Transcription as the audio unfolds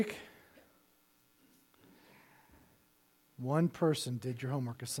One person did your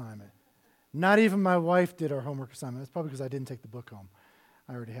homework assignment. Not even my wife did our homework assignment. That's probably because I didn't take the book home.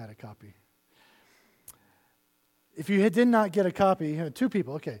 I already had a copy. If you did not get a copy, 2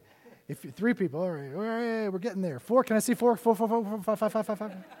 people, okay. If 3 people, all right, we're getting there. 4, can I see 4? 4, 4, 4, 4, 5, 5, 5, 5.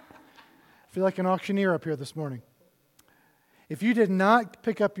 I feel like an auctioneer up here this morning. If you did not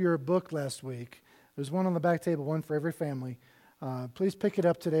pick up your book last week, there's one on the back table, one for every family. Please pick it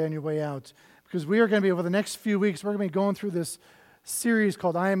up today on your way out, because we are going to be, over the next few weeks, we're going to be going through this series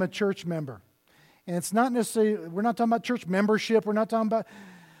called I Am a Church Member. And it's not necessarily, we're not talking about church membership, we're not talking about,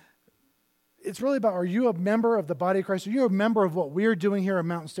 it's really about, are you a member of the body of Christ? Are you a member of what we're doing here at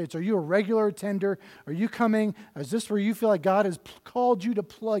Mountain States? Are you a regular attender? Are you coming? Is this where you feel like God has called you to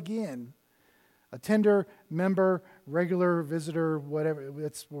plug in? Attender, member, regular visitor, whatever.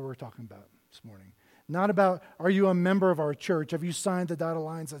 That's what we're talking about this morning. Not about, are you a member of our church? Have you signed the dotted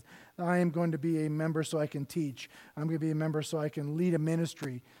line that I am going to be a member so I can teach? I'm going to be a member so I can lead a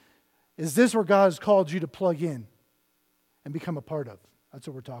ministry. Is this where God has called you to plug in and become a part of? That's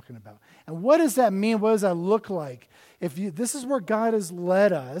what we're talking about. And what does that mean? What does that look like? This is where God has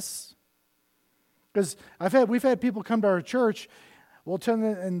led us. Because we've had people come to our church. Well,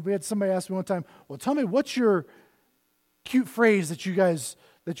 and we had somebody ask me one time, well, tell me, what's your cute phrase that you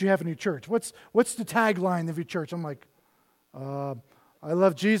have in your church? What's the tagline of your church? I'm like, I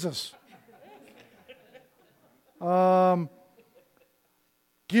love Jesus.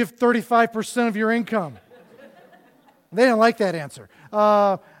 Give 35% of your income. They didn't like that answer.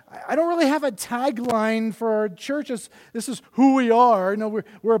 I don't really have a tagline for our church. This is who we are. You know,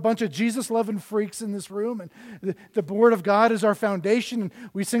 we're a bunch of Jesus-loving freaks in this room, and the Word of God is our foundation. And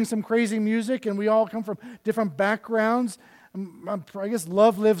we sing some crazy music, and we all come from different backgrounds. I guess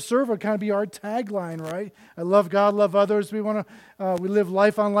love, live, serve would kind of be our tagline, right? I love God, love others. We live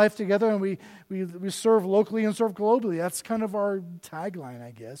life on life together, and we serve locally and serve globally. That's kind of our tagline,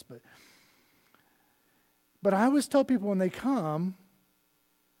 I guess. But I always tell people when they come,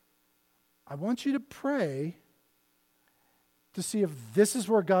 I want you to pray to see if this is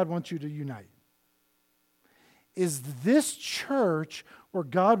where God wants you to unite. Is this church where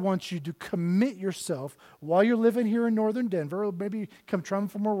God wants you to commit yourself while you're living here in northern Denver, or maybe come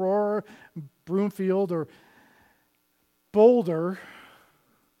from Aurora, Broomfield, or Boulder?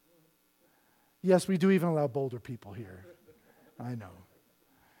 Yes, we do even allow Boulder people here. I know.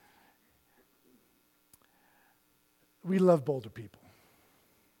 We love Boulder people.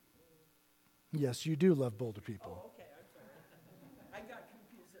 Yes, you do love Boulder people. Oh, okay, I'm sorry. I got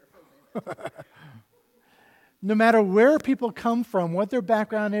confused there for a minute. No matter where people come from, what their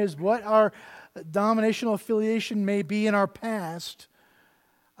background is, what our denominational affiliation may be in our past,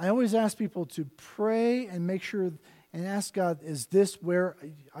 I always ask people to pray and make sure and ask God, is this where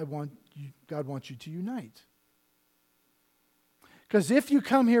God wants you to unite? Because if you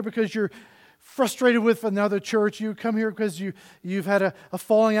come here because you're frustrated with another church, you come here because you've had a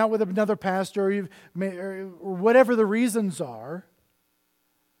falling out with another pastor, or whatever the reasons are,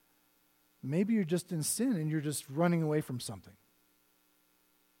 maybe you're just in sin and you're just running away from something.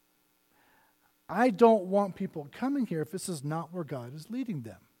 I don't want people coming here if this is not where God is leading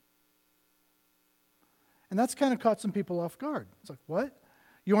them. And that's kind of caught some people off guard. It's like, what?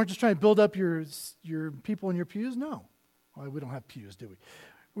 You aren't just trying to build up your people in your pews? No. Well, we don't have pews, do we?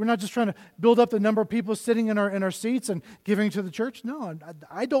 We're not just trying to build up the number of people sitting in our seats and giving to the church. No,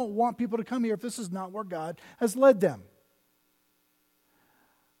 I don't want people to come here if this is not where God has led them.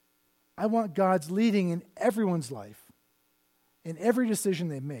 I want God's leading in everyone's life, in every decision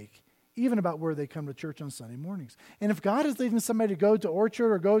they make, even about where they come to church on Sunday mornings. And if God is leading somebody to go to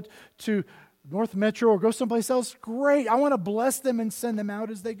Orchard or go to North Metro or go someplace else, great. I want to bless them and send them out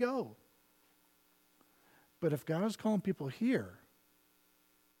as they go. But if God is calling people here,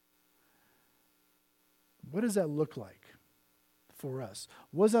 what does that look like for us?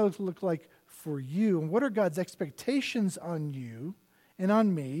 What does that look like for you? And what are God's expectations on you and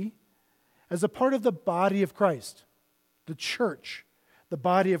on me as a part of the body of Christ, the church, the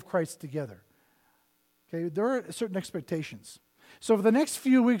body of Christ together? Okay, there are certain expectations. So over the next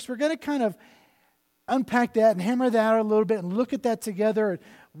few weeks, we're going to kind of unpack that and hammer that out a little bit and look at that together.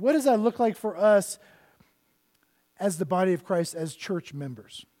 What does that look like for us as the body of Christ, as church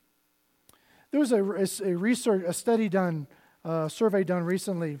members? There was a survey done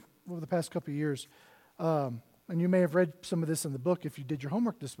recently over the past couple of years, and you may have read some of this in the book if you did your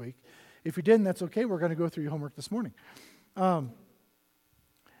homework this week. If you didn't, that's okay. We're going to go through your homework this morning. Of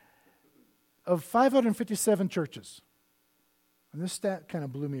 557 churches, and this stat kind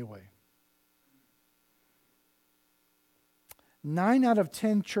of blew me away, 9 out of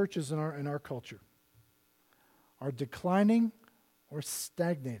 10 churches in our culture are declining or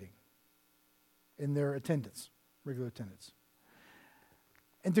stagnating in their attendance, regular attendance.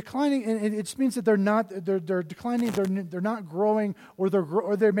 And declining, and it just means that they're declining, they're not growing, or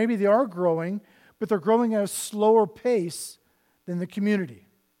maybe they are growing, but they're growing at a slower pace than the community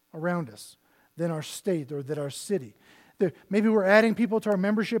around us, than our state or than our city. Maybe we're adding people to our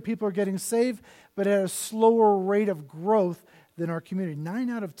membership, people are getting saved, but at a slower rate of growth than our community. 9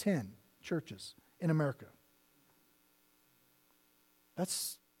 out of 10 churches in America.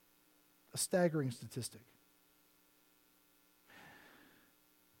 That's a staggering statistic.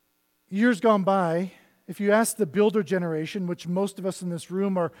 Years gone by, if you ask the builder generation, which most of us in this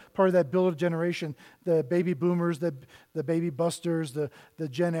room are part of that builder generation, the baby boomers, the baby busters, the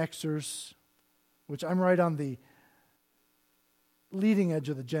Gen Xers, which I'm right on the leading edge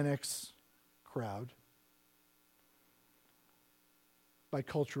of the Gen X crowd by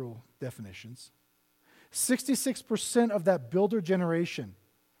cultural definitions. 66% of that builder generation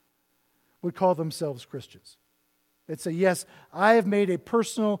would call themselves Christians. They'd say, yes, I have made a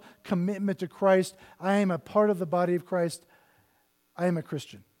personal commitment to Christ. I am a part of the body of Christ. I am a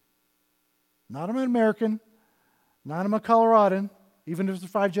Christian. Not I'm an American, not I'm a Coloradan, even if it's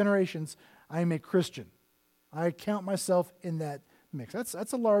 5 generations, I am a Christian. I count myself in that mix.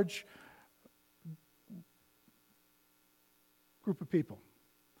 That's a large group of people.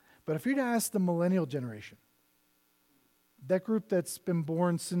 But if you're to ask the millennial generation, that group that's been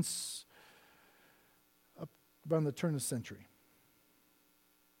born since around the turn of the century,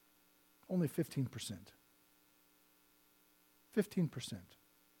 only 15%. 15%.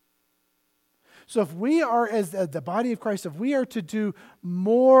 So if we are, as the body of Christ, if we are to do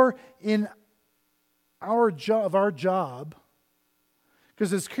more in our job,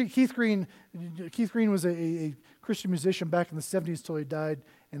 because as Keith Green was a Christian musician back in the 70s till he died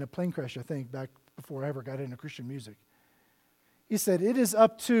in a plane crash, I think, back before I ever got into Christian music. He said, it is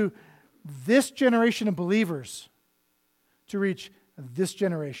up to this generation of believers to reach this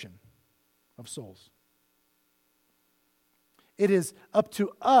generation of souls. It is up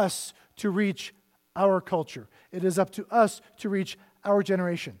to us to reach our culture. It is up to us to reach our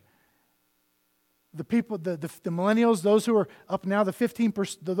generation. The people, the millennials, those who are up now, the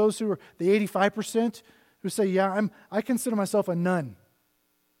 15%, those who are the 85% who say, yeah, I consider myself a nun.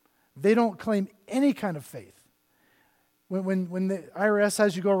 They don't claim any kind of faith. When the IRS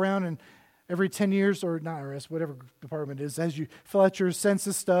has you go around and every 10 years, or not IRS, whatever department it is, as you fill out your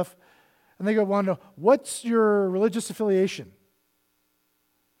census stuff, and they want to know, what's your religious affiliation?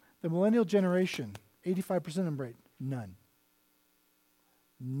 The millennial generation, 85% of them write, none.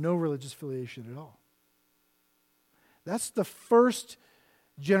 No religious affiliation at all. That's the first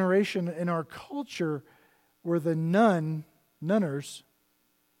generation in our culture where the nunners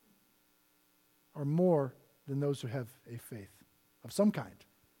are more than those who have a faith of some kind.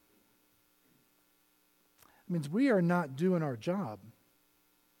 It means we are not doing our job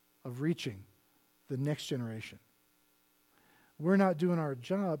of reaching the next generation. We're not doing our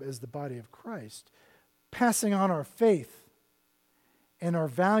job as the body of Christ, passing on our faith and our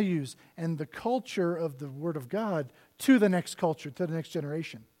values and the culture of the Word of God to the next culture, to the next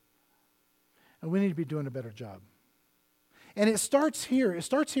generation. And we need to be doing a better job. And it starts here. It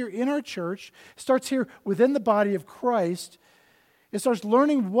starts here in our church. It starts here within the body of Christ. It starts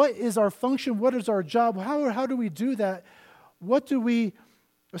learning what is our function, what is our job, how do we do that, what do we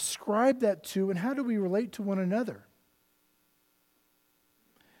ascribe that to, and how do we relate to one another.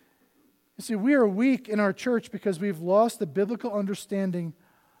 You see, we are weak in our church because we've lost the biblical understanding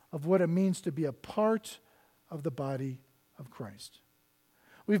of what it means to be a part of the body of Christ.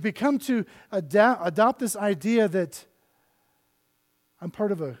 We've become to adopt this idea that I'm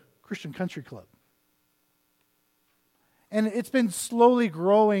part of a Christian country club. And it's been slowly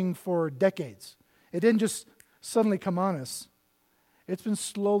growing for decades. It didn't just suddenly come on us. It's been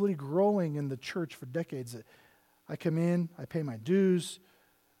slowly growing in the church for decades. I come in, I pay my dues.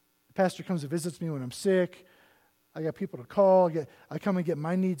 The pastor comes and visits me when I'm sick. I got people to call. I come and get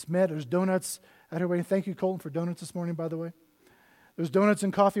my needs met. There's donuts at her waiting. Thank you, Colton, for donuts this morning, by the way. There's donuts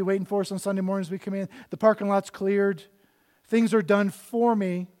and coffee waiting for us on Sunday mornings we come in. The parking lot's cleared. Things are done for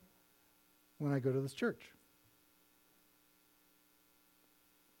me when I go to this church.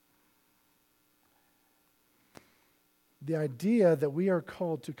 The idea that we are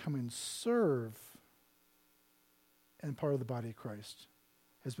called to come and serve and part of the body of Christ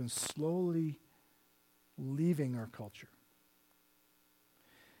has been slowly leaving our culture.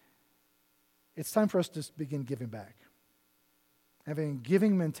 It's time for us to begin giving back. Having a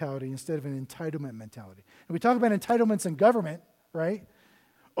giving mentality instead of an entitlement mentality. And we talk about entitlements in government. right?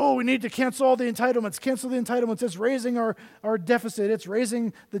 Oh, we need to cancel all the entitlements. Cancel the entitlements. It's raising our deficit. It's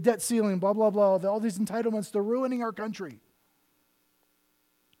raising the debt ceiling, blah, blah, blah. All these entitlements, they're ruining our country.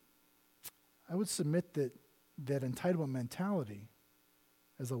 I would submit that entitlement mentality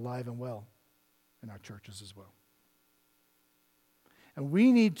is alive and well in our churches as well. And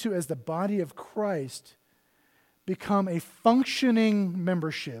we need to, as the body of Christ, become a functioning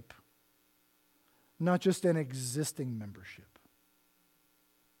membership, not just an existing membership.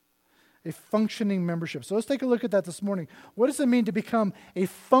 A functioning membership. So let's take a look at that this morning. What does it mean to become a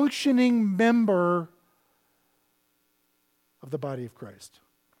functioning member of the body of Christ?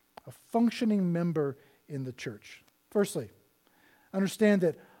 A functioning member in the church. Firstly, understand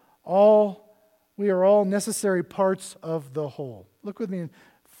that we are all necessary parts of the whole. Look with me in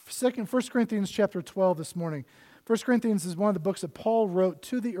 1 Corinthians chapter 12 this morning. 1 Corinthians is one of the books that Paul wrote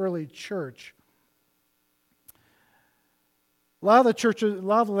to the early church. A lot of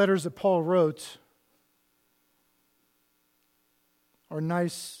the letters that Paul wrote are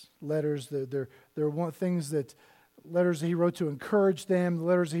nice letters. They're letters that he wrote to encourage them,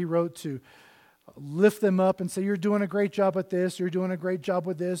 letters that he wrote to lift them up and say, you're doing a great job at this, you're doing a great job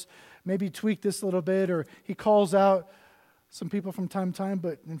with this, maybe tweak this a little bit, or he calls out some people from time to time.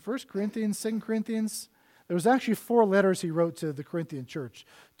 But in 1 Corinthians, 2 Corinthians, there was actually 4 letters he wrote to the Corinthian church.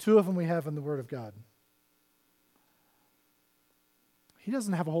 2 of them we have in the Word of God. He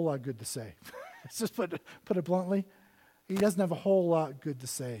doesn't have a whole lot good to say. Let's just put it bluntly. He doesn't have a whole lot good to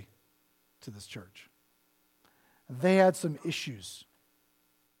say to this church. They had some issues.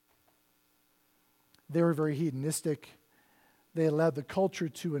 They were very hedonistic. They allowed the culture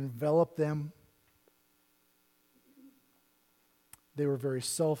to envelop them. They were very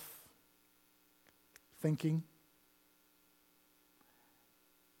self-thinking.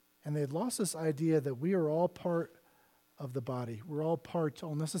 And they had lost this idea that we are all part of the body. We're all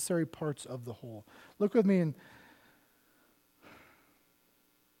necessary parts of the whole. Look with me in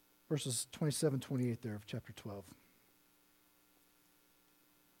verses 27, 28 there of chapter 12.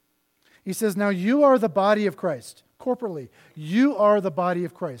 He says, now you are the body of Christ. Corporately, you are the body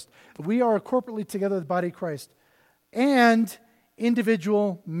of Christ. We are corporately together the body of Christ and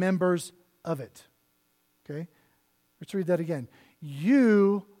individual members of it. Okay? Let's read that again.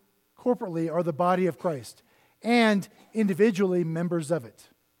 You corporately are the body of Christ and individually members of it.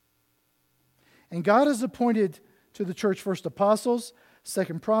 And God has appointed to the church first apostles,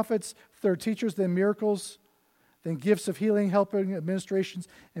 second prophets, third teachers, then miracles, then gifts of healing, helping, administrations,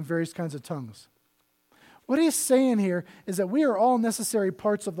 and various kinds of tongues. What he's saying here is that we are all necessary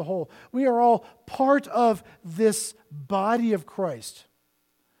parts of the whole. We are all part of this body of Christ.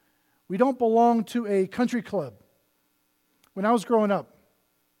 We don't belong to a country club. When I was growing up,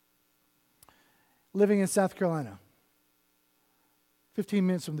 living in South Carolina, 15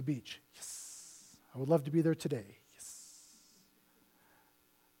 minutes from the beach. Yes. I would love to be there today. Yes.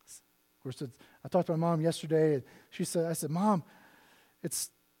 Of course, I talked to my mom yesterday. And I said, Mom, it's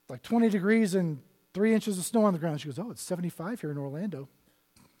like 20 degrees and 3 inches of snow on the ground. She goes, oh, it's 75 here in Orlando.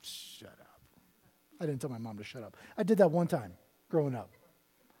 Shut up. I didn't tell my mom to shut up. I did that one time growing up.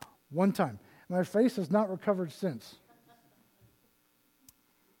 One time. My face has not recovered since.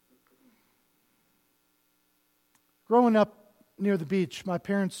 Growing up near the beach, my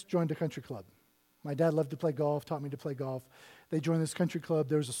parents joined a country club. My dad loved to play golf, taught me to play golf. They joined this country club.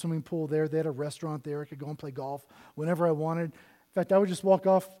 There was a swimming pool there. They had a restaurant there. I could go and play golf whenever I wanted. In fact, I would just walk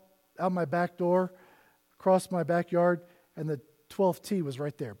out my back door, across my backyard, and the 12th tee was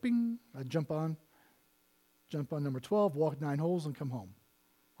right there. Bing! I'd jump on number 12, walk 9 holes, and come home.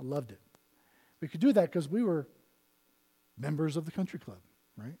 I loved it. We could do that because we were members of the country club,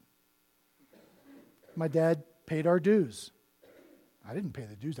 right? My dad paid our dues. I didn't pay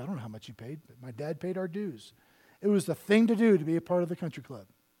the dues. I don't know how much he paid, but my dad paid our dues. It was the thing to do to be a part of the country club.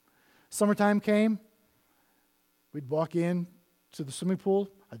 Summertime came. We'd walk in to the swimming pool.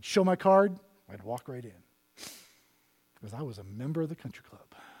 I'd show my card. I'd walk right in because I was a member of the country club.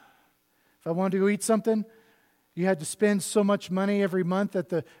 If I wanted to go eat something, you had to spend so much money every month at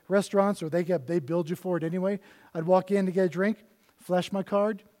the restaurants, or they billed you for it anyway. I'd walk in to get a drink, flash my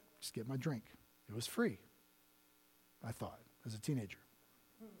card, just get my drink. It was free, I thought, as a teenager.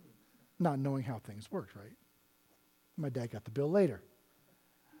 Not knowing how things worked, right? My dad got the bill later.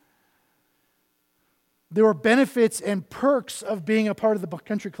 There were benefits and perks of being a part of the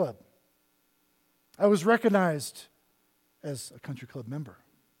country club. I was recognized as a country club member.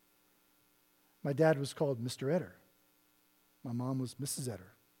 My dad was called Mr. Etter. My mom was Mrs.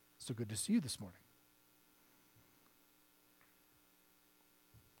 Etter. So good to see you this morning.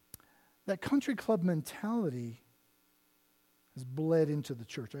 That country club mentality has bled into the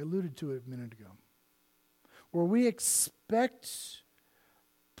church. I alluded to it a minute ago. Where we expect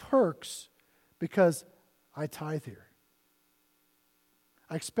perks because I tithe here.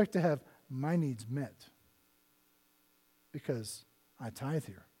 I expect to have my needs met because I tithe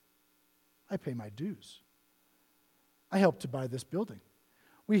here. I pay my dues. I help to buy this building.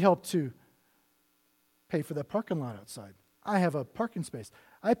 We help to pay for that parking lot outside. I have a parking space.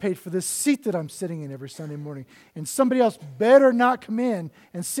 I paid for this seat that I'm sitting in every Sunday morning, and somebody else better not come in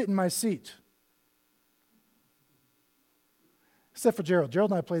and sit in my seat. Except for Gerald.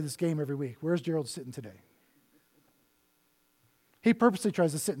 Gerald and I play this game every week. Where's Gerald sitting today? He purposely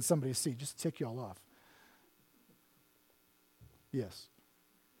tries to sit in somebody's seat just to tick you all off. Yes.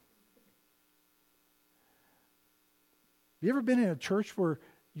 You ever been in a church where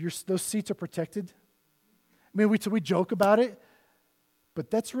those seats are protected? I mean, we joke about it,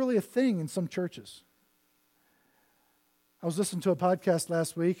 but that's really a thing in some churches. I was listening to a podcast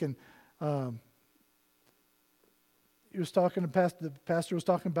last week, and he was talking to the pastor was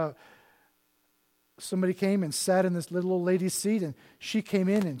talking about somebody came and sat in this little old lady's seat, and she came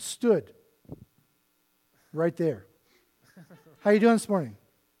in and stood right there. How you doing this morning?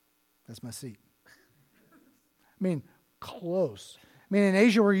 That's my seat. I mean, close. I mean, in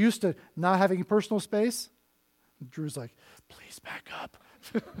Asia, we're used to not having personal space. Drew's like, please back up.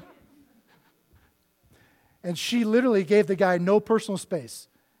 And she literally gave the guy no personal space.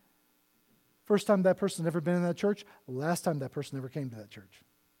 First time that person ever been in that church, last time that person ever came to that church.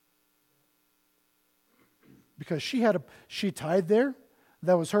 Because she tithed there,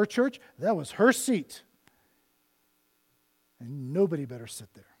 that was her church, that was her seat. And nobody better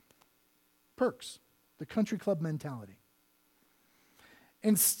sit there. Perks, the country club mentality.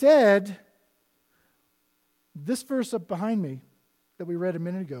 Instead, this verse up behind me that we read a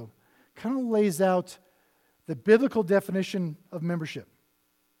minute ago kind of lays out the biblical definition of membership.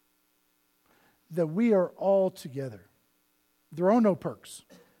 That we are all together. There are no perks.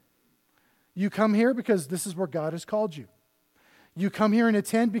 You come here because this is where God has called you. You come here and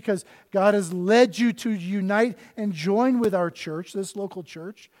attend because God has led you to unite and join with our church, this local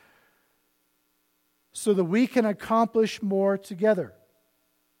church, so that we can accomplish more together.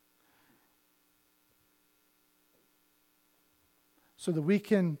 So that we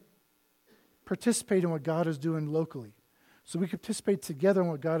can participate in what God is doing locally. So we can participate together in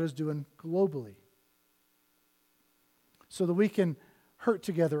what God is doing globally. So that we can hurt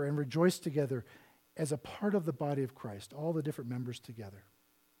together and rejoice together as a part of the body of Christ, all the different members together.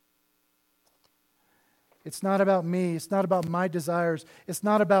 It's not about me. It's not about my desires. It's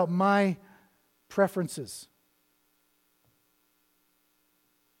not about my preferences.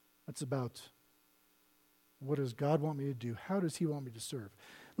 It's about what does God want me to do? How does He want me to serve?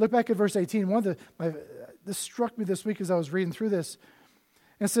 Look back at verse 18. This struck me this week as I was reading through this.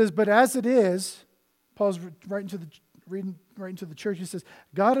 And it says, but as it is, Paul's writing to the church, he says,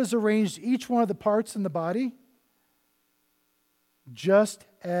 God has arranged each one of the parts in the body just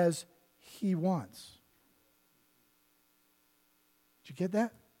as He wants. Did you get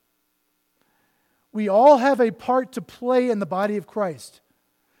that? We all have a part to play in the body of Christ.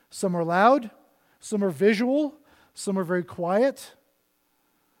 Some are loud, some are visual, some are very quiet.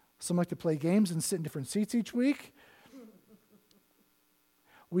 Some like to play games and sit in different seats each week.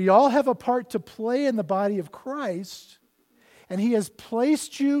 We all have a part to play in the body of Christ, and He has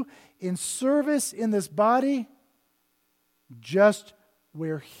placed you in service in this body just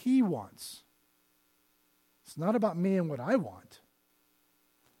where He wants. It's not about me and what I want.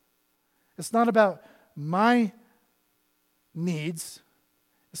 It's not about my needs.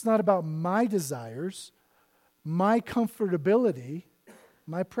 It's not about my desires, my comfortability,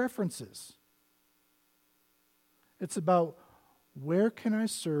 my preferences. It's about where can I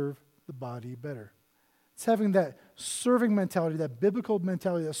serve the body better. It's having that serving mentality, that biblical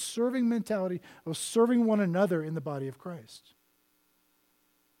mentality, that serving mentality of serving one another in the body of Christ.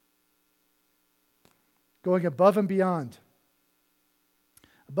 Going above and beyond.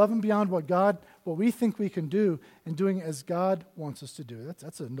 Above and beyond what we think we can do, and doing as God wants us to do.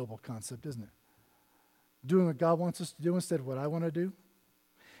 That's a noble concept, isn't it? Doing what God wants us to do instead of what I want to do.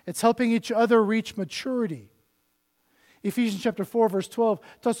 It's helping each other reach maturity. Ephesians chapter 4, verse 12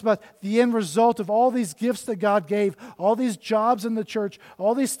 talks about the end result of all these gifts that God gave, all these jobs in the church,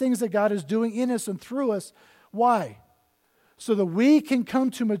 all these things that God is doing in us and through us. Why? So that we can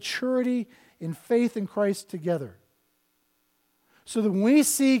come to maturity in faith in Christ together. So that when we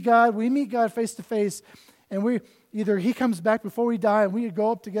see God, we meet God face to face, and either He comes back before we die and we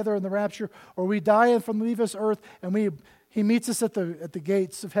go up together in the rapture, or we die and leave this earth and He meets us at the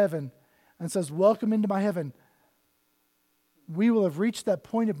gates of heaven and says, welcome into my heaven. we will have reached that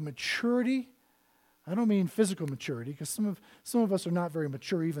point of maturity. I don't mean physical maturity, because some of us are not very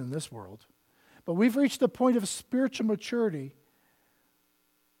mature even in this world. But we've reached the point of spiritual maturity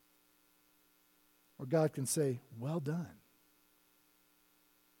where God can say, well done.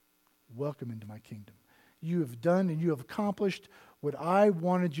 Welcome into my kingdom. You have done and you have accomplished what I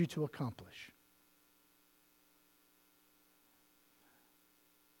wanted you to accomplish.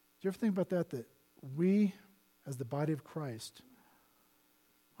 Do you ever think about that? That we, as the body of Christ,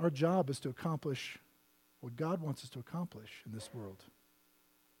 our job is to accomplish what God wants us to accomplish in this world.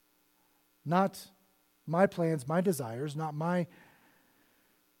 Not my plans, my desires, not my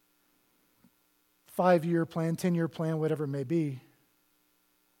 5-year plan, 10-year plan, whatever it may be,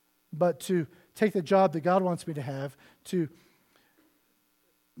 but to take the job that God wants me to have, to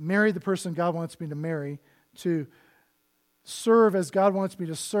marry the person God wants me to marry, to serve as God wants me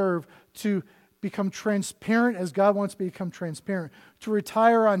to serve, to become transparent as God wants me to become transparent, to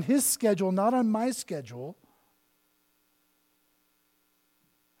retire on His schedule, not on my schedule.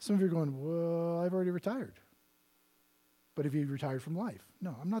 Some of you are going, well, I've already retired. But have you retired from life?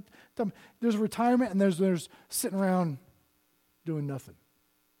 No, I'm not. There's retirement and there's sitting around doing nothing.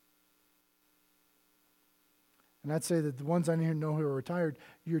 And I'd say that the ones I know who are retired,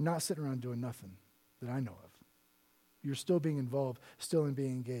 you're not sitting around doing nothing that I know of. You're still being involved, still in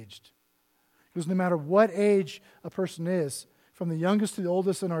being engaged. Because no matter what age a person is, from the youngest to the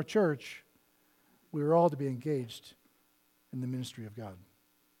oldest in our church, we are all to be engaged in the ministry of God.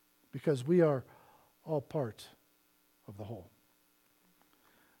 Because we are all part of the whole.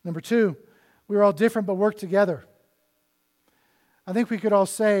 Number 2, we're all different but work together. I think we could all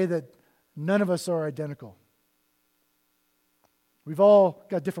say that none of us are identical. We've all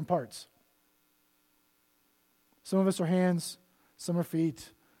got different parts. Some of us are hands, some are feet,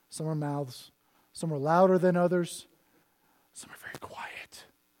 some are mouths, some are louder than others, some are very quiet.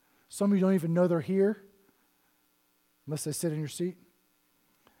 Some of you don't even know they're here unless they sit in your seat.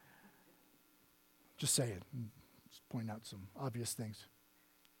 Just saying, just pointing out some obvious things.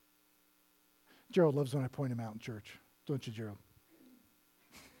 Gerald loves when I point him out in church. Don't you, Gerald?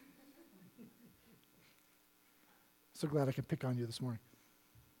 So glad I could pick on you this morning.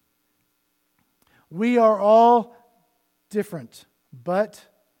 We are all different, but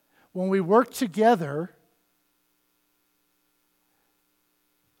when we work together,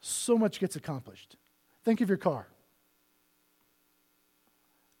 so much gets accomplished. Think of your car.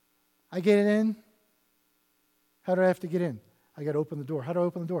 I get it in. How do I have to get in? I got to open the door. How do I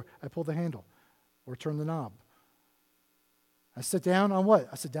open the door? I pull the handle or turn the knob. I sit down on what?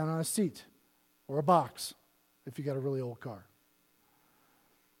 I sit down on a seat or a box if you got a really old car.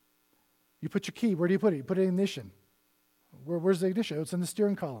 You put your key. Where do you put it? You put it in ignition. Where's the ignition? It's in the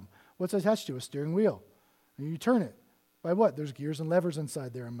steering column. What's attached to a steering wheel? And you turn it. By what? There's gears and levers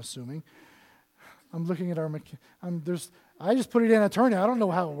inside there, I'm assuming. I'm looking at our I just put it in and turn it. I don't know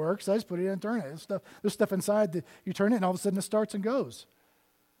how it works. I just put it in and turn it. There's stuff inside that you turn it and all of a sudden it starts and goes.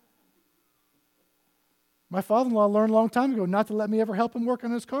 My father-in-law learned a long time ago not to let me ever help him work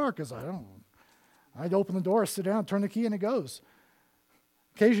on his car because I'd open the door, sit down, turn the key, and it goes.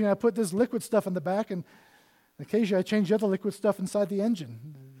 Occasionally I put this liquid stuff in the back, and occasionally I change the other liquid stuff inside the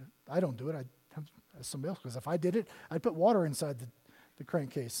engine. I don't do it. I have somebody else, because if I did it, I'd put water inside the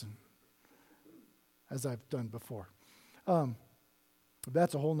crankcase, as I've done before.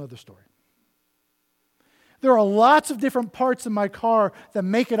 That's a whole other story. There are lots of different parts in my car that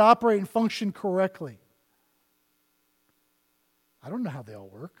make it operate and function correctly. I don't know how they all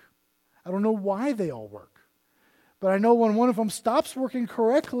work. I don't know why they all work. But I know when one of them stops working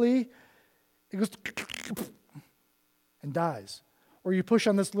correctly, it goes and dies. Or you push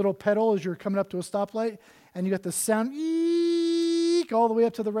on this little pedal as you're coming up to a stoplight, and you got the sound eek all the way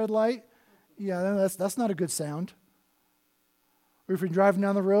up to the red light. Yeah, that's not a good sound. Or if you're driving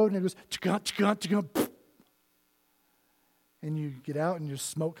down the road and it goes chugga, and you get out and there's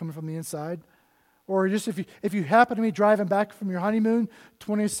smoke coming from the inside. Or just if you happen to be driving back from your honeymoon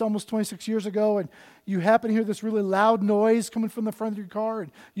almost 26 years ago, and you happen to hear this really loud noise coming from the front of your car,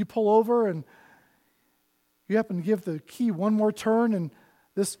 and you pull over and you happen to give the key one more turn, and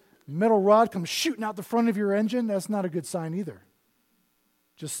this metal rod comes shooting out the front of your engine, that's not a good sign either.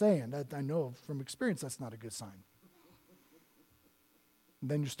 Just saying. I know from experience that's not a good sign. And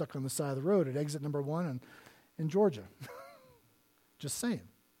then you're stuck on the side of the road at exit number 1 in Georgia. Just saying.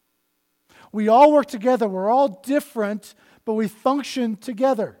 We all work together. We're all different, but we function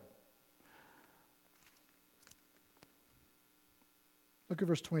together. Look at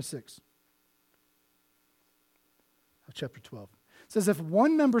verse 26 of chapter 12. It says, if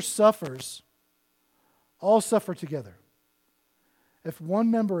one member suffers, all suffer together. If one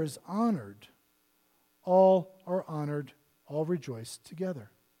member is honored, all are honored, all rejoice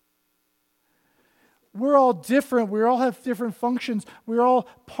together. We're all different. We all have different functions. We're all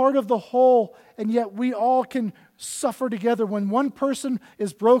part of the whole, and yet we all can suffer together. When one person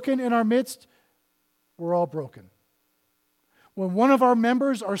is broken in our midst, we're all broken. When one of our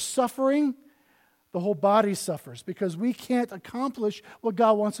members are suffering, the whole body suffers because we can't accomplish what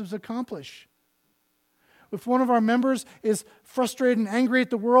God wants us to accomplish. If one of our members is frustrated and angry at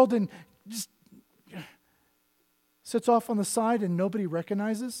the world and just sits off on the side and nobody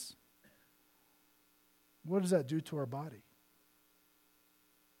recognizes, what does that do to our body?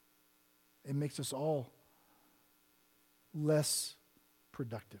 It makes us all less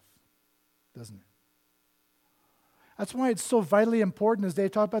productive, doesn't it? That's why it's so vitally important, as they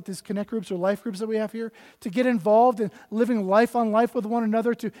talk about these connect groups or life groups that we have here, to get involved in living life on life with one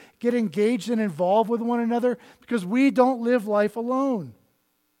another, to get engaged and involved with one another, because we don't live life alone.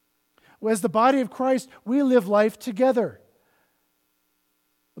 As the body of Christ, we live life together.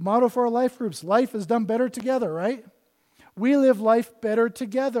 The motto for our life groups, life is done better together, right? We live life better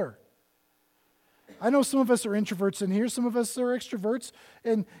together. I know some of us are introverts in here, some of us are extroverts,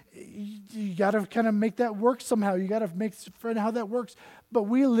 and you got to kind of make that work somehow. You got to find out how that works. But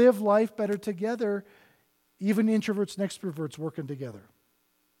we live life better together, even introverts and extroverts working together.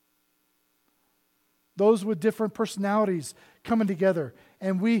 Those with different personalities coming together,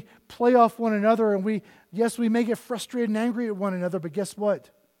 and we play off one another, and we may get frustrated and angry at one another, but guess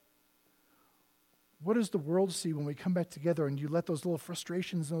what? What does the world see when we come back together and you let those little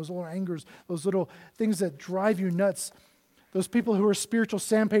frustrations and those little angers, those little things that drive you nuts, those people who are spiritual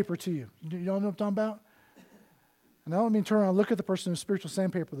sandpaper to you? You know what I'm talking about? And I don't mean turn around and look at the person who's spiritual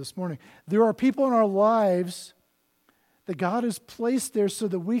sandpaper this morning. There are people in our lives that God has placed there so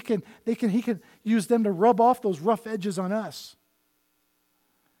that He can use them to rub off those rough edges on us.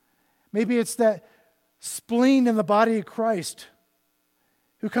 Maybe it's that spleen in the body of Christ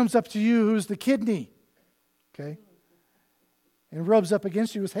who comes up to you, who's the kidney, okay, and rubs up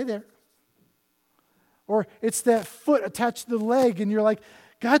against you and says, hey there. Or it's that foot attached to the leg, and you're like,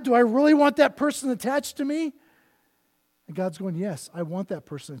 God, do I really want that person attached to me? And God's going, yes, I want that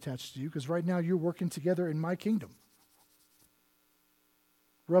person attached to you, because right now you're working together in my kingdom,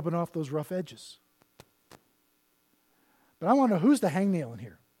 rubbing off those rough edges. But I want to know, who's the hangnail in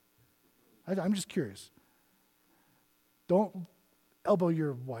here? I'm just curious. Don't elbow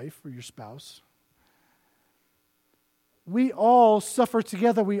your wife or your spouse. We all suffer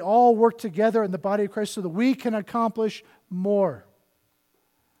together. We all work together in the body of Christ so that we can accomplish more.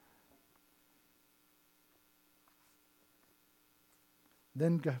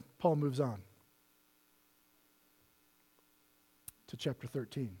 Then Paul moves on to chapter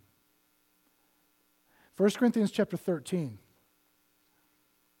 13. 1 Corinthians chapter 13.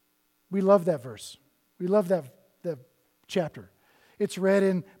 We love that verse. We love that chapter. It's read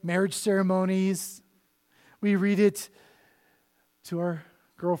in marriage ceremonies. We read it to our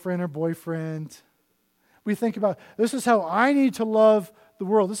girlfriend or boyfriend. We think about, this is how I need to love the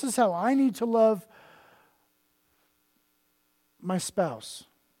world. This is how I need to love my spouse.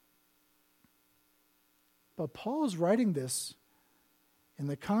 But Paul is writing this in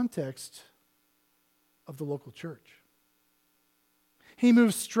the context of the local church. He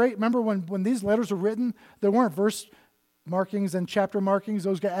moves straight. Remember when these letters were written, there weren't verse markings and chapter markings.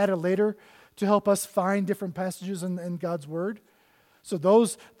 Those got added later to help us find different passages in God's Word. So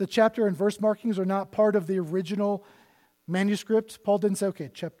the chapter and verse markings are not part of the original manuscript. Paul didn't say, okay,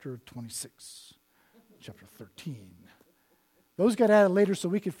 chapter 26, chapter 13. Those got added later so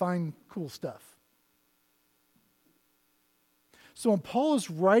we could find cool stuff. So when Paul is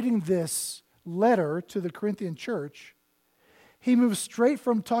writing this letter to the Corinthian church, he moves straight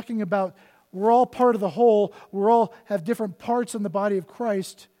from talking about we're all part of the whole, we all have different parts in the body of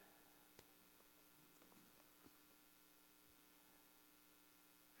Christ.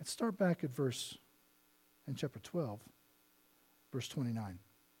 Let's start back at in chapter 12, verse 29.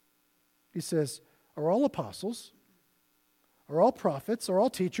 He says, are all apostles? Are all prophets? Are all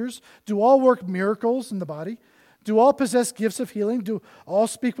teachers? Do all work miracles in the body? Do all possess gifts of healing? Do all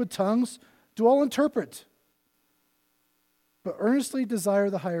speak with tongues? Do all interpret? But earnestly desire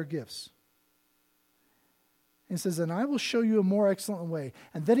the higher gifts. He says, and I will show you a more excellent way.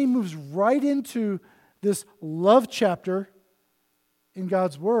 And then he moves right into this love chapter in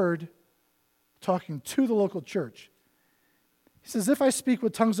God's Word, talking to the local church. He says, if I speak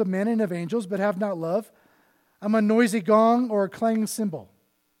with tongues of men and of angels, but have not love, I'm a noisy gong or a clanging cymbal.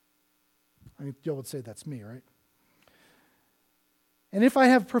 I mean, you would say that's me, right? And if I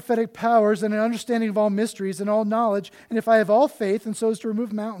have prophetic powers and an understanding of all mysteries and all knowledge, and if I have all faith and so as to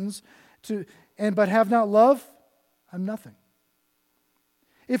remove mountains, but have not love, I'm nothing.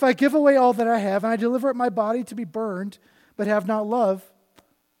 If I give away all that I have and I deliver up my body to be burned, but have not love,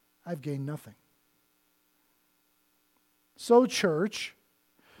 I've gained nothing. So church,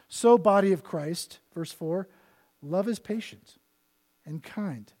 so body of Christ, verse 4, love is patient and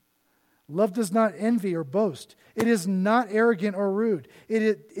kind. Love does not envy or boast. It is not arrogant or rude.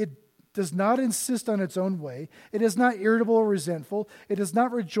 It does not insist on its own way. It is not irritable or resentful. It does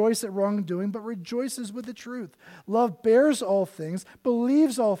not rejoice at wrongdoing, but rejoices with the truth. Love bears all things,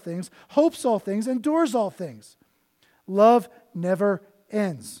 believes all things, hopes all things, endures all things. Love never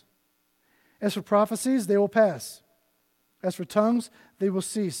ends. As for prophecies, they will pass. As for tongues, they will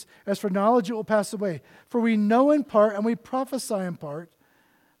cease. As for knowledge, it will pass away. For we know in part and we prophesy in part,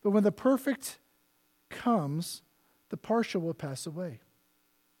 but when the perfect comes, the partial will pass away.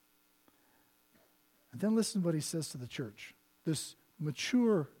 And then listen to what he says to the church, this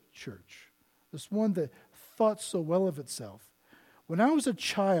mature church, this one that thought so well of itself. When I was a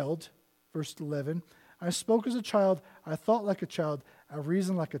child, verse 11, I spoke as a child, I thought like a child, I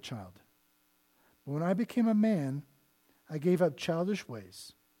reasoned like a child. But when I became a man, I gave up childish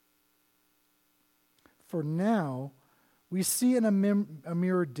ways. For now, we see in a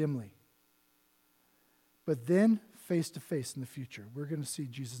mirror dimly, but then face to face in the future. We're going to see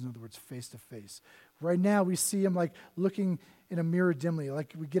Jesus, in other words, face to face. Right now, we see him like looking in a mirror dimly.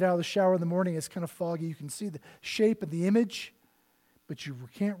 Like we get out of the shower in the morning, it's kind of foggy. You can see the shape and the image, but you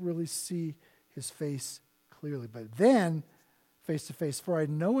can't really see his face clearly. But then, face to face, for I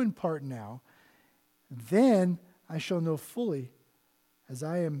know in part now, then I shall know fully as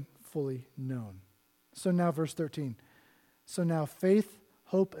I am fully known. So now, verse 13. So now faith,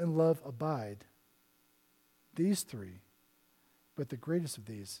 hope, and love abide. These three, but the greatest of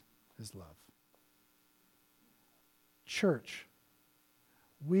these is love. Church,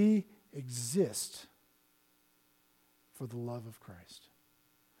 we exist for the love of Christ.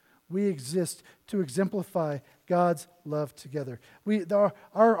 We exist to exemplify God's love together.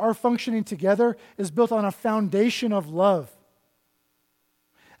 Our functioning together is built on a foundation of love.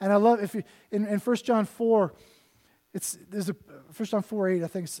 And I love, in 1 John 4, 1 John 4:8, I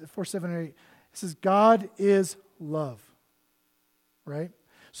think it's 4:7 or 8, it says, God is love, right?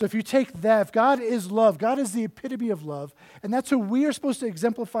 So if you take that, if God is love, God is the epitome of love, and that's who we are supposed to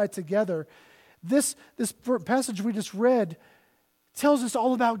exemplify together, this passage we just read tells us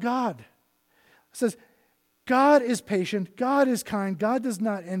all about God. It says, God is patient, God is kind, God does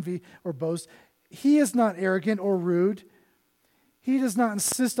not envy or boast, He is not arrogant or rude, He does not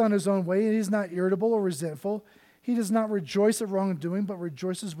insist on His own way, He is not irritable or resentful, He does not rejoice at wrongdoing, but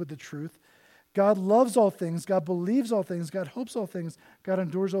rejoices with the truth. God loves all things. God believes all things. God hopes all things. God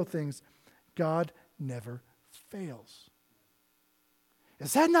endures all things. God never fails.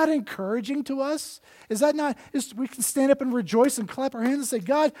 Is that not encouraging to us? Is that not, we can stand up and rejoice and clap our hands and say,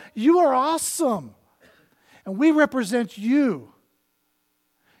 God, you are awesome. And we represent you.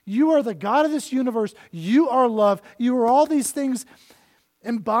 You are the God of this universe. You are love. You are all these things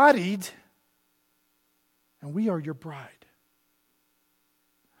embodied. And we are your bride.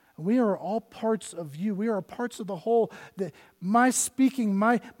 And we are all parts of you. We are parts of the whole. That my speaking,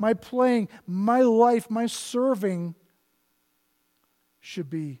 my playing, my life, my serving should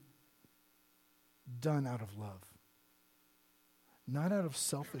be done out of love. Not out of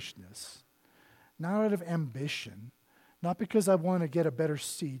selfishness. Not out of ambition. Not because I want to get a better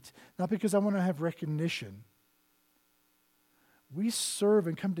seat. Not because I want to have recognition. We serve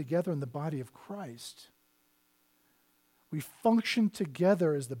and come together in the body of Christ. We function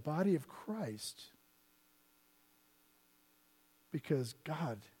together as the body of Christ because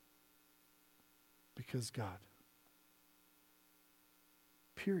God.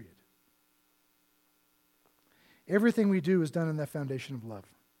 Period. Everything we do is done in that foundation of love.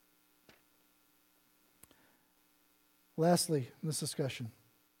 Lastly, in this discussion,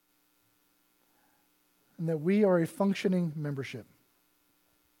 and that we are a functioning membership.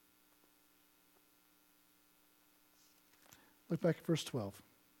 Look back at verse 12.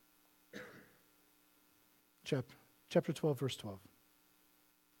 Chapter 12, verse 12.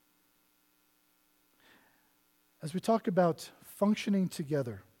 As we talk about functioning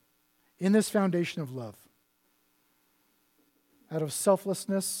together in this foundation of love, out of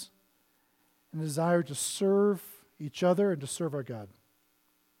selflessness and desire to serve each other and to serve our God.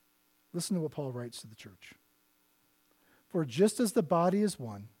 Listen to what Paul writes to the church. For just as the body is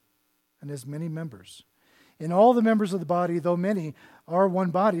one and has many members, in all the members of the body, though many, are one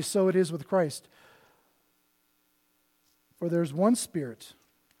body, so it is with Christ. For there's one Spirit.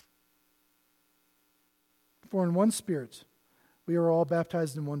 For in one Spirit we are all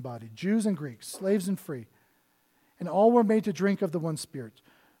baptized in one body, Jews and Greeks, slaves and free, and all were made to drink of the one Spirit.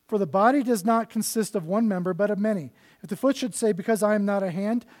 For the body does not consist of one member, but of many. If the foot should say, because I am not a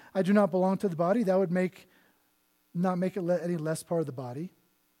hand, I do not belong to the body, that would not make it any less part of the body.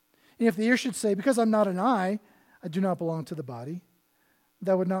 And if the ear should say, because I'm not an eye, I do not belong to the body,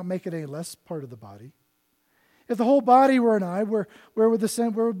 that would not make it any less part of the body. If the whole body were an eye, where would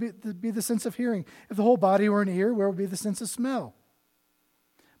be the sense of hearing? If the whole body were an ear, where would be the sense of smell?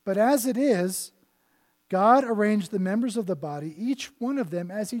 But as it is, God arranged the members of the body, each one of them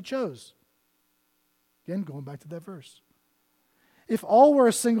as He chose. Again, going back to that verse. If all were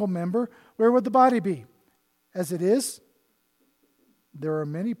a single member, where would the body be? As it is, there are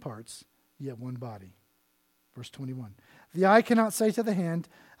many parts, yet one body. Verse 21. The eye cannot say to the hand,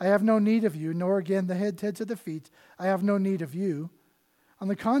 I have no need of you, nor again the head to the feet, I have no need of you. On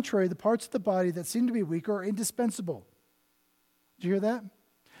the contrary, the parts of the body that seem to be weaker are indispensable. Did you hear that?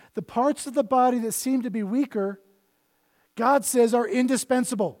 The parts of the body that seem to be weaker, God says are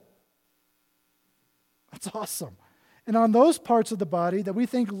indispensable. That's awesome. And on those parts of the body that we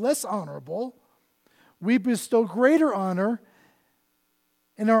think less honorable, we bestow greater honor,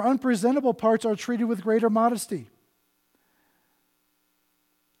 and our unpresentable parts are treated with greater modesty,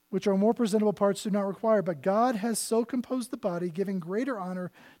 which our more presentable parts do not require. But God has so composed the body, giving greater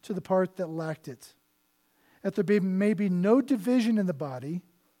honor to the part that lacked it, that there may be no division in the body,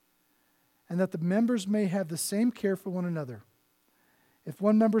 and that the members may have the same care for one another. If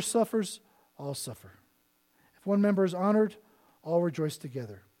one member suffers, all suffer. If one member is honored, all rejoice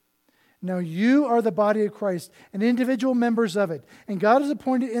together. Now you are the body of Christ and individual members of it. And God has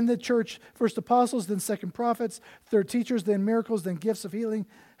appointed in the church first apostles, then second prophets, third teachers, then miracles, then gifts of healing,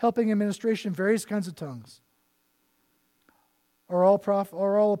 helping, administration, various kinds of tongues. Are all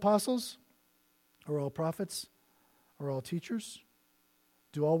apostles? Are all prophets? Are all teachers?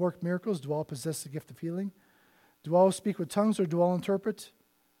 Do all work miracles? Do all possess the gift of healing? Do all speak with tongues, or do all interpret?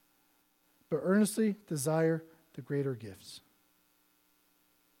 But earnestly desire the greater gifts.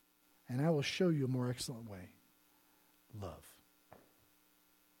 And I will show you a more excellent way. Love.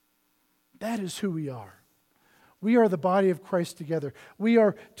 That is who we are. We are the body of Christ together. We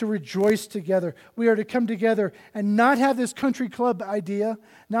are to rejoice together. We are to come together and not have this country club idea,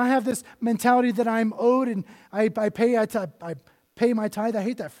 not have this mentality that I'm owed and I pay my tithe. I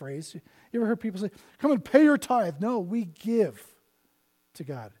hate that phrase. You ever heard people say, come and pay your tithe? No, we give to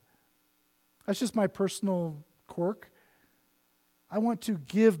God. That's just my personal quirk. I want to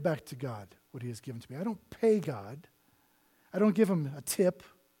give back to God what He has given to me. I don't pay God. I don't give Him a tip.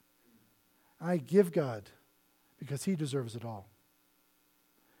 I give God because He deserves it all.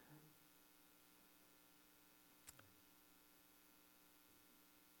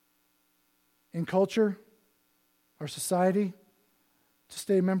 In culture, our society, to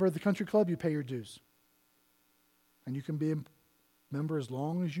stay a member of the country club, you pay your dues. And you can be a member as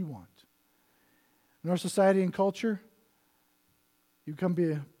long as you want. In our society and culture, you come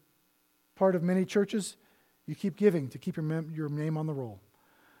be a part of many churches, you keep giving to keep your name on the roll.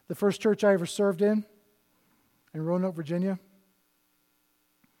 The first church I ever served in Roanoke, Virginia,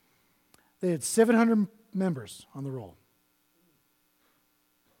 they had 700 members on the roll.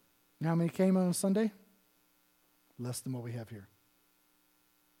 You know how many came on a Sunday? Less than what we have here.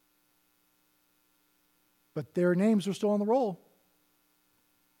 But their names are still on the roll.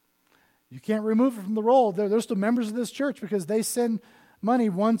 You can't remove it from the roll. They're still members of this church because they send money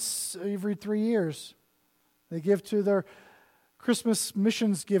once every 3 years. They give to their Christmas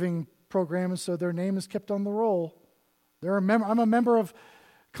missions giving program, and so their name is kept on the roll. I'm a member of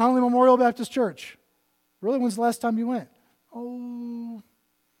Connolly Memorial Baptist Church. Really, when's the last time you went?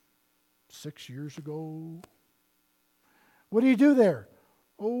 6 years ago. What do you do there?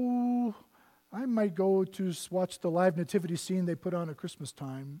 I might go to watch the live nativity scene they put on at Christmas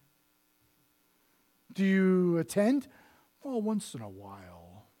time. Do you attend? Well, once in a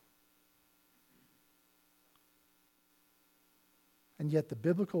while. And yet the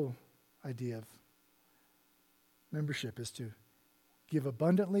biblical idea of membership is to give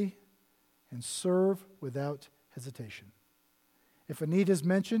abundantly and serve without hesitation. If a need is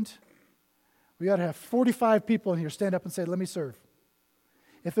mentioned, we ought to have 45 people in here stand up and say, let me serve.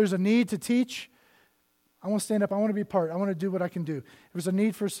 If there's a need to teach, I want to stand up. I want to be part. I want to do what I can do. If there's a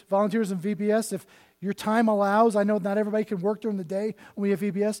need for volunteers in VBS, if your time allows, I know not everybody can work during the day when we have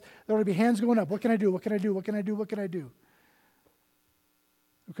VBS, there ought to be hands going up. What can I do? What can I do? What can I do? What can I do?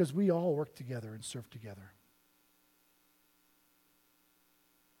 Because we all work together and serve together.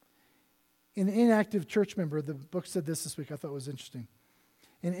 An inactive church member, the book said this week, I thought was interesting.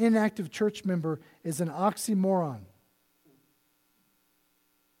 An inactive church member is an oxymoron.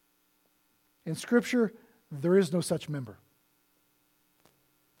 In Scripture, there is no such member.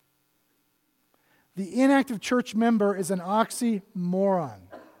 The inactive church member is an oxymoron.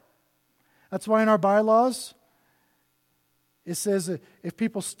 That's why in our bylaws, it says that if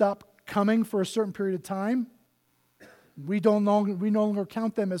people stop coming for a certain period of time, we no longer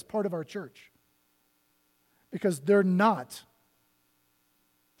count them as part of our church. Because they're not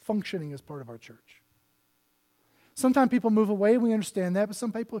functioning as part of our church. Sometimes people move away, we understand that, but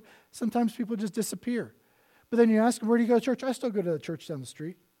sometimes people just disappear. But then you ask them, where do you go to church? I still go to the church down the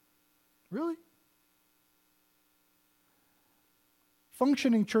street. Really?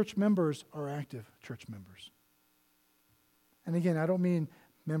 Functioning church members are active church members. And again, I don't mean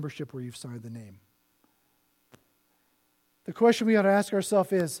membership where you've signed the name. The question we ought to ask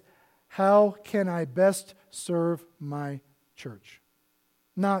ourselves is, how can I best serve my church?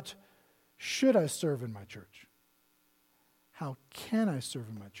 Not, should I serve in my church? How can I serve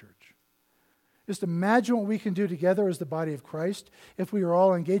in my church? Just imagine what we can do together as the body of Christ if we are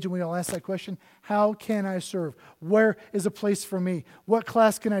all engaged and we all ask that question, how can I serve? Where is a place for me? What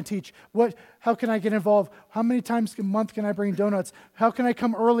class can I teach? How can I get involved? How many times a month can I bring donuts? How can I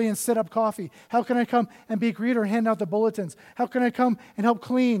come early and set up coffee? How can I come and be a greeter and hand out the bulletins? How can I come and help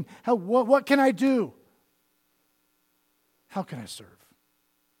clean? What can I do? How can I serve?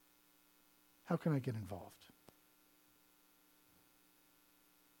 How can I get involved?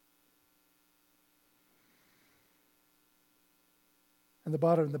 And the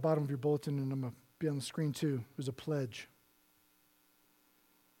bottom of your bulletin, and I'm going to be on the screen too, there's a pledge.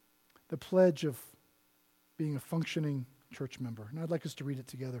 The pledge of being a functioning church member. And I'd like us to read it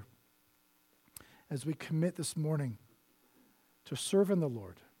together as we commit this morning to serving the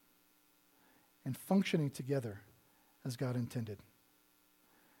Lord and functioning together as God intended.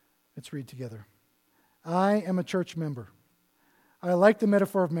 Let's read together. I am a church member. I like the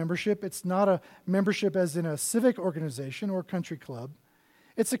metaphor of membership. It's not a membership as in a civic organization or country club.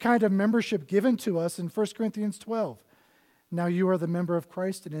 It's a kind of membership given to us in 1 Corinthians 12. Now you are the member of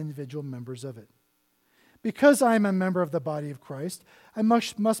Christ and individual members of it. Because I am a member of the body of Christ, I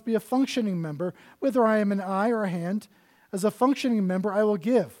must be a functioning member, whether I am an eye or a hand. As a functioning member, I will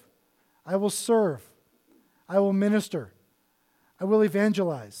give. I will serve. I will minister. I will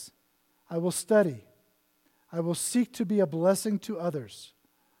evangelize. I will study. I will seek to be a blessing to others.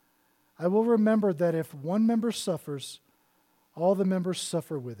 I will remember that if one member suffers, all the members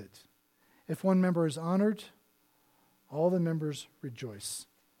suffer with it. If one member is honored, all the members rejoice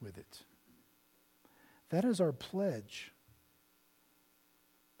with it. That is our pledge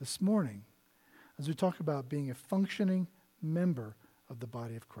this morning as we talk about being a functioning member of the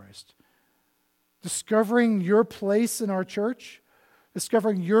body of Christ. Discovering your place in our church,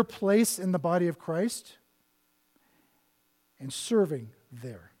 discovering your place in the body of Christ, and serving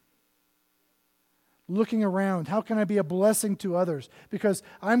there. Looking around, how can I be a blessing to others? Because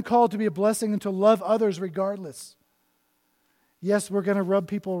I'm called to be a blessing and to love others regardless. Yes, we're going to rub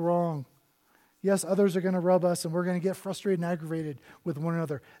people wrong. Yes, others are going to rub us and we're going to get frustrated and aggravated with one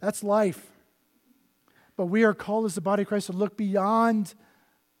another. That's life. But we are called as the body of Christ to look beyond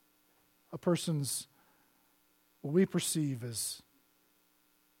a person's, what we perceive as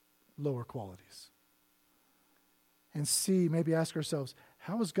lower qualities. And see, maybe ask ourselves,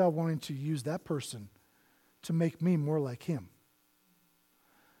 how is God wanting to use that person to make me more like Him?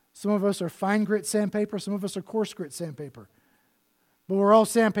 Some of us are fine grit sandpaper, some of us are coarse grit sandpaper. But we're all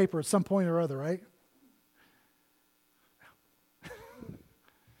sandpaper at some point or other, right?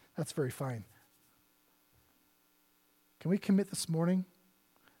 That's very fine. Can we commit this morning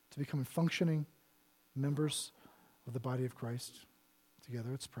to becoming functioning members of the body of Christ together?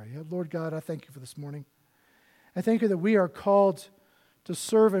 Let's pray. Lord God, I thank you for this morning. I thank you that we are called to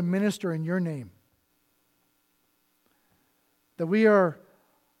serve and minister in your name. That we are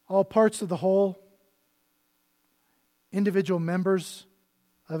all parts of the whole, individual members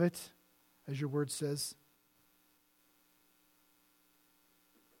of it, as your word says.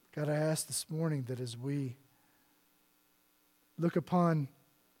 God, I ask this morning that as we look upon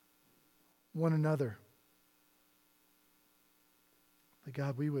one another, that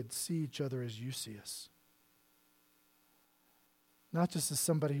God, we would see each other as you see us. Not just as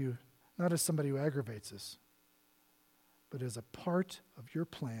somebody who aggravates us, but as a part of your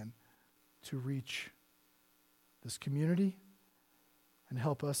plan to reach this community and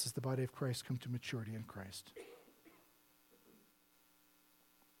help us as the body of Christ come to maturity in Christ.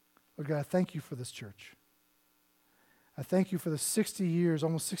 Lord God, I thank you for this church. I thank you for the 60 years,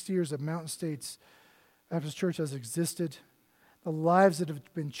 almost 60 years that Mountain States Baptist Church has existed, the lives that have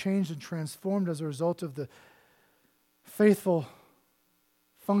been changed and transformed as a result of the faithful,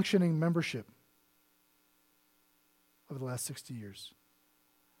 functioning membership over the last 60 years.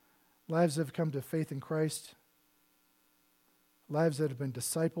 Lives that have come to faith in Christ, lives that have been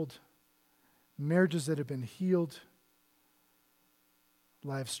discipled, marriages that have been healed,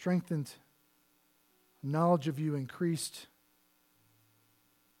 lives strengthened, knowledge of you increased,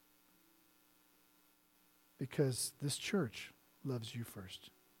 because this church loves you first.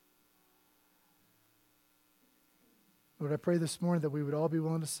 Lord, I pray this morning that we would all be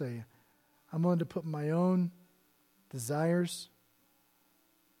willing to say, I'm willing to put my own desires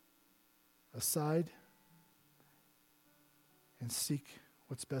aside and seek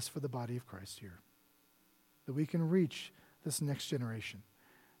what's best for the body of Christ here. That we can reach this next generation.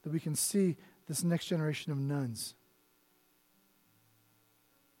 That we can see this next generation of nuns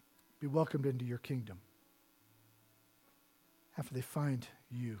be welcomed into your kingdom after they find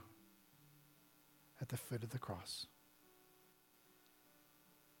you at the foot of the cross.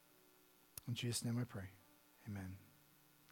 In Jesus' name I pray. Amen.